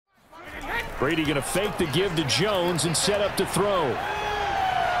Brady going to fake the give to Jones and set up to throw.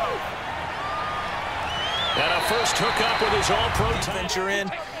 And a first hookup with his all-pro venture in.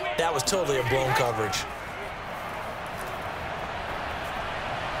 That was totally a blown coverage.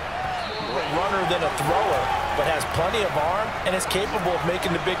 Runner than a thrower, but has plenty of arm and is capable of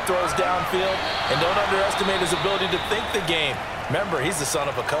making the big throws downfield. And don't underestimate his ability to think the game. Remember, he's the son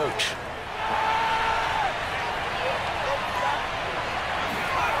of a coach.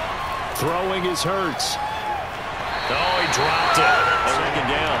 Throwing is Hurts. Oh, he dropped it. Second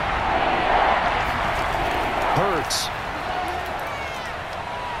down. Hurts.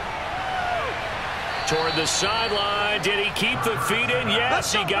 Toward the sideline. Did he keep the feet in?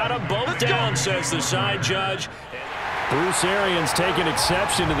 Yes, he got them both down, says the side judge. Bruce Arians taking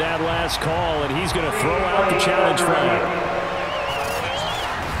exception to that last call, and he's going to throw out the challenge flag.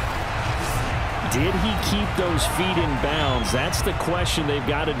 Did he keep those feet in bounds? That's the question they've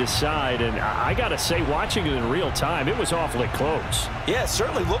got to decide. And I got to say, watching it in real time, it was awfully close. Yeah, it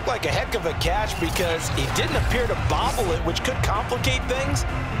certainly looked like a heck of a catch because he didn't appear to bobble it, which could complicate things.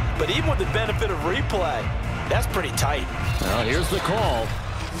 But even with the benefit of replay, that's pretty tight. Well, here's the call.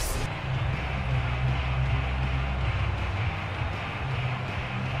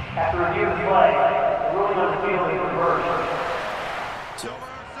 After review of the play, the ruling on the field is reversed.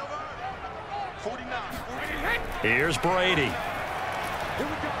 Here's Brady.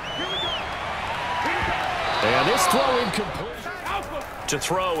 And this throw incomplete. To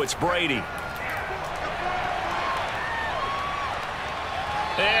throw, it's Brady.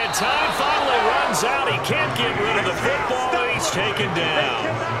 And time finally runs out. He can't get rid of the football, and he's taken down.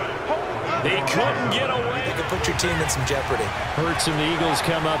 He couldn't get away. You can put your team in some jeopardy. Hurts and the Eagles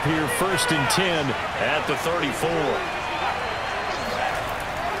come up here 1st and 10 at the 34.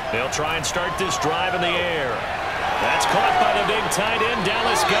 They'll try and start this drive in the air. That's caught by the big tight end,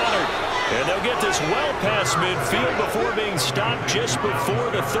 Dallas Goedert. And they'll get this well past midfield before being stopped just before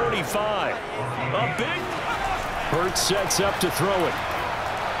the 35. A big... Hurts sets up to throw it.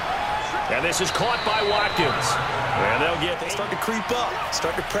 And this is caught by Watkins. And they start to creep up,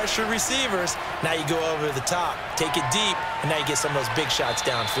 start to pressure receivers. Now you go over the top, take it deep, and now you get some of those big shots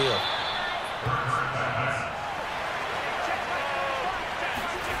downfield.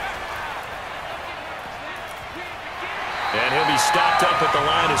 And he'll be stopped up at the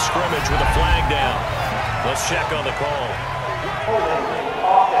line of scrimmage with a flag down. Let's check on the call.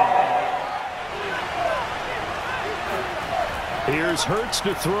 Here's Hurts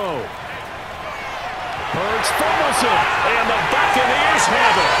to throw. Hurts fumbles it, and the Buccaneers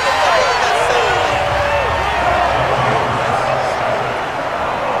have it.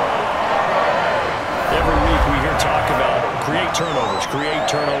 Every week we hear talk about create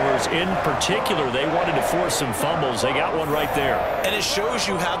turnovers. In particular, they wanted to force some fumbles. They got one right there. And it shows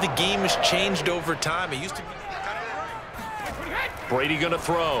you how the game has changed over time. It used to be... Brady going to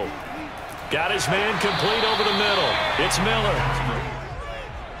throw. Got his man complete over the middle. It's Miller.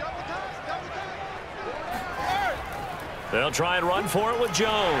 They'll try and run for it with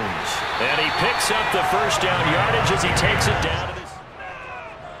Jones. And he picks up the first down yardage as he takes it down.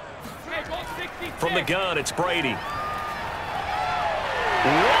 From the gun, it's Brady.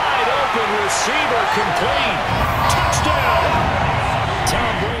 Wide open receiver complete. Touchdown.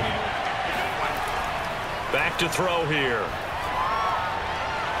 Tom Brady. Back to throw here.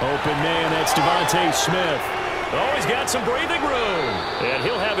 Open man, that's Devontae Smith. Oh, he's got some breathing room. And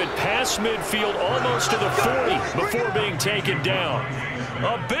he'll have it past midfield almost to the 40 before being taken down.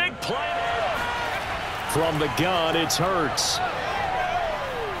 A big play. From the gun, it's Hurts.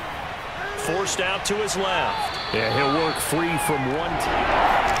 Forced out to his left. Yeah, he'll work free from one.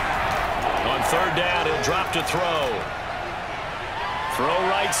 On third down, he'll drop to throw. Throw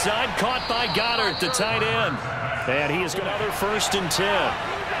right side, caught by Goedert, the tight end. And he is going to another 1st and 10.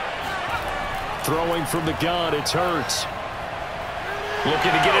 Throwing from the gun, it's Hurts.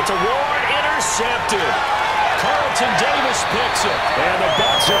 Looking to get it to Ward, intercepted. Carlton Davis picks it. And the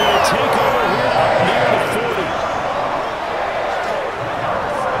Bucs are going to take over here near the 40.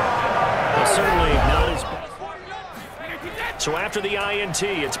 Well, certainly not as bad. So after the INT,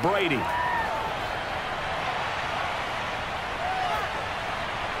 it's Brady.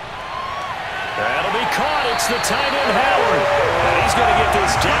 That'll be caught. It's the tight end, Howard. And he's going to get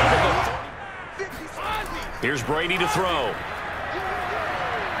this down to the... Here's Brady to throw.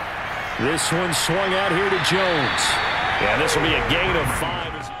 This one swung out here to Jones. And this will be a gain of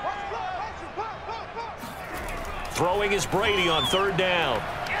 5. Throwing is Brady on third down.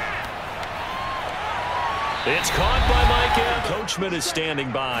 It's caught by Mike Evans. Coachman is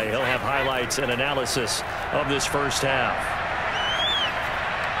standing by. He'll have highlights and analysis of this first half.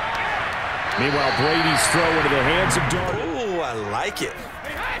 Meanwhile, Brady's throw into the hands of Darnold. Ooh, I like it.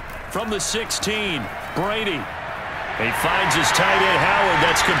 From the 16, Brady. He finds his tight end, Howard.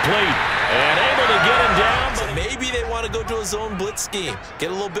 That's complete. And able to get him down. So maybe they want to go to a zone blitz scheme.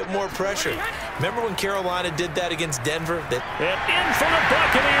 Get a little bit more pressure. Remember when Carolina did that against Denver? And in for the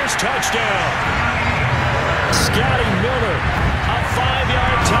Buccaneers. Touchdown. Scotty Miller. A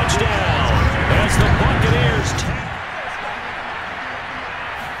 5-yard touchdown. As the Buccaneers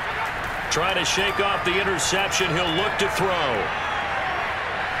try to shake off the interception. He'll look to throw.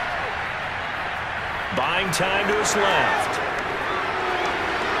 Buying time to his left.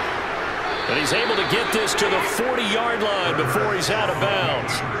 And he's able to get this to the 40-yard line before he's out of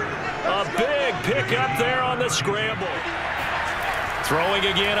bounds. A big pickup there on the scramble. Throwing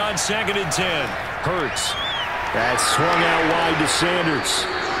again on 2nd and 10. Hurts. That's swung out wide to Sanders.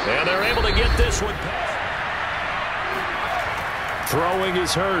 And they're able to get this one. Throwing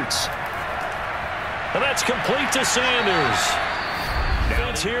is Hurts. And that's complete to Sanders.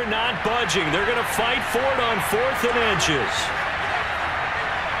 Defense here not budging. They're going to fight for it on 4th and inches.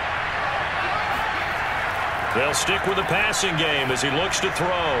 They'll stick with the passing game as he looks to throw.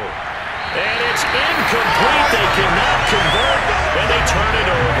 And it's incomplete. They cannot convert, and they turn it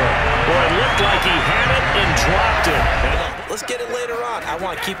over. Boy, it looked like he had it and dropped it. Let's get it later on. I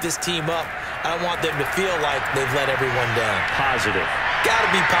want to keep this team up. I want them to feel like they've let everyone down. Positive. Got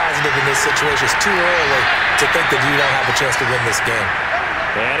to be positive in this situation. It's too early to think that you don't have a chance to win this game.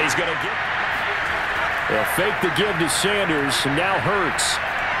 And he's going to get... They'll fake the give to Sanders, and now Hurts.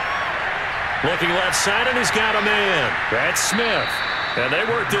 Looking left side, and he's got a man. That's Smith. And they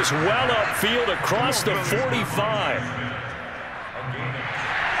work this well upfield across the 45.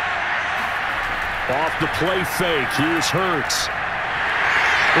 Off the play fake, here's Hurts.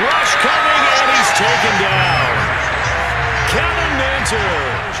 Rush coming, and he's taken down. Kevin Minter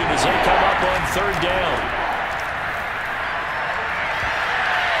as they come up on 3rd down.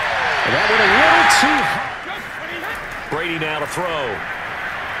 And that went a little too high. Brady now to throw.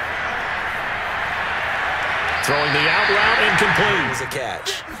 Throwing the out route, incomplete. It was a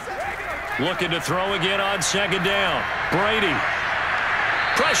catch. Looking to throw again on 2nd down. Brady.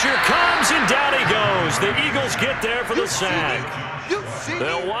 Pressure comes, and down he goes. The Eagles get there for the sack.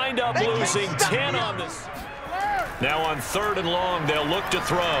 They'll wind up losing 10 on this. Now on 3rd and long, they'll look to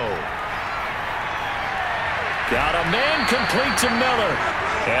throw. Got a man complete to Miller.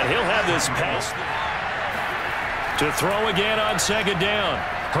 And he'll have this pass. To throw again on 2nd down.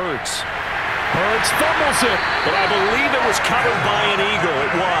 Hurts. Hurts fumbles it. But I believe it was covered by an Eagle.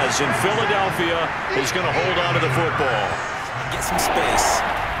 It was. And Philadelphia is going to hold on to the football. Get some space.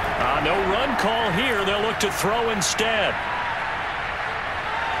 No run call here. They'll look to throw instead.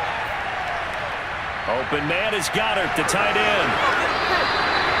 Open man is Goddard, the tight end.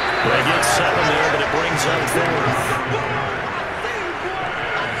 They get 7 there, but it brings up 4th.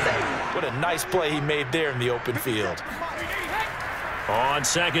 What a nice play he made there in the open field. On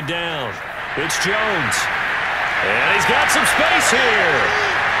 2nd down, it's Jones. And he's got some space here.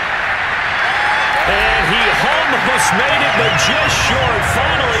 And he almost made it, but just short.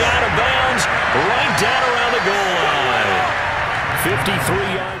 Finally out of bounds, right down around the goal line.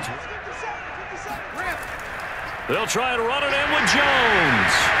 53 yards. They'll try and run it in with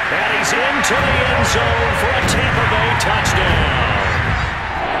Jones. And he's into the end zone for a Tampa Bay touchdown.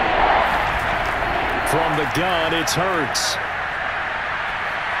 From the gun, it's Hurts.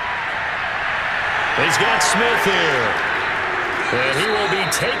 He's got Smith here. And he will be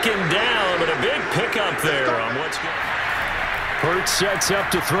taken down, but a big pickup there on what's going on. Hurts sets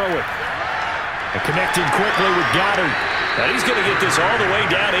up to throw it. And connecting quickly with Goddard. And he's going to get this all the way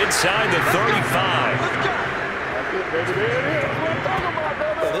down inside the 35.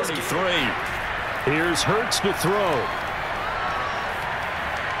 3. Here's Hurts to throw.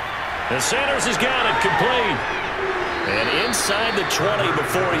 And Sanders has got it complete. And inside the 20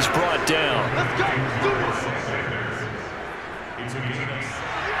 before he's brought down.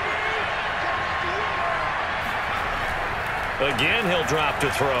 Again, he'll drop to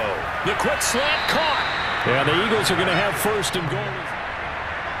throw. The quick slant caught. Yeah, the Eagles are going to have 1st and goal.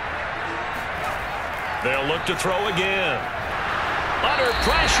 They'll look to throw again. Under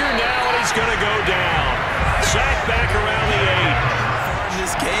pressure now, and he's going to go down. Sacked back around the 8. In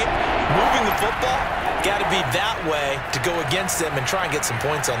this game, moving the football, got to be that way to go against them and try and get some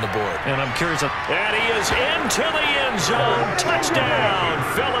points on the board. And I'm curious. And he is into the end zone. Touchdown,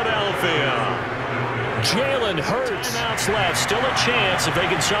 Philadelphia. Jalen Hurts. Timeouts left. Still a chance if they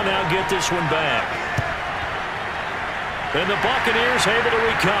can somehow get this one back. And the Buccaneers able to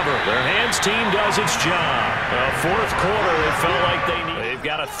recover. Their hands team does its job. 4th quarter, it felt like they've They've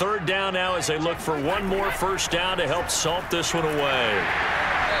got a third down now as they look for one more first down to help salt this one away.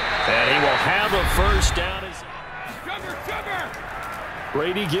 And he will have a first down.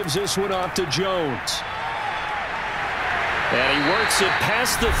 Brady gives this one off to Jones. And he works it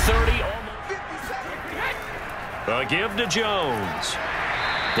past the 30. A give to Jones.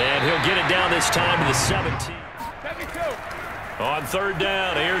 And he'll get it down this time to the 17. On third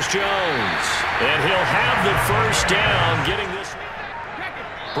down, here's Jones. And he'll have the first down, getting this.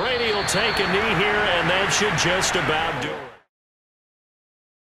 Brady will take a knee here, and that should just about do it.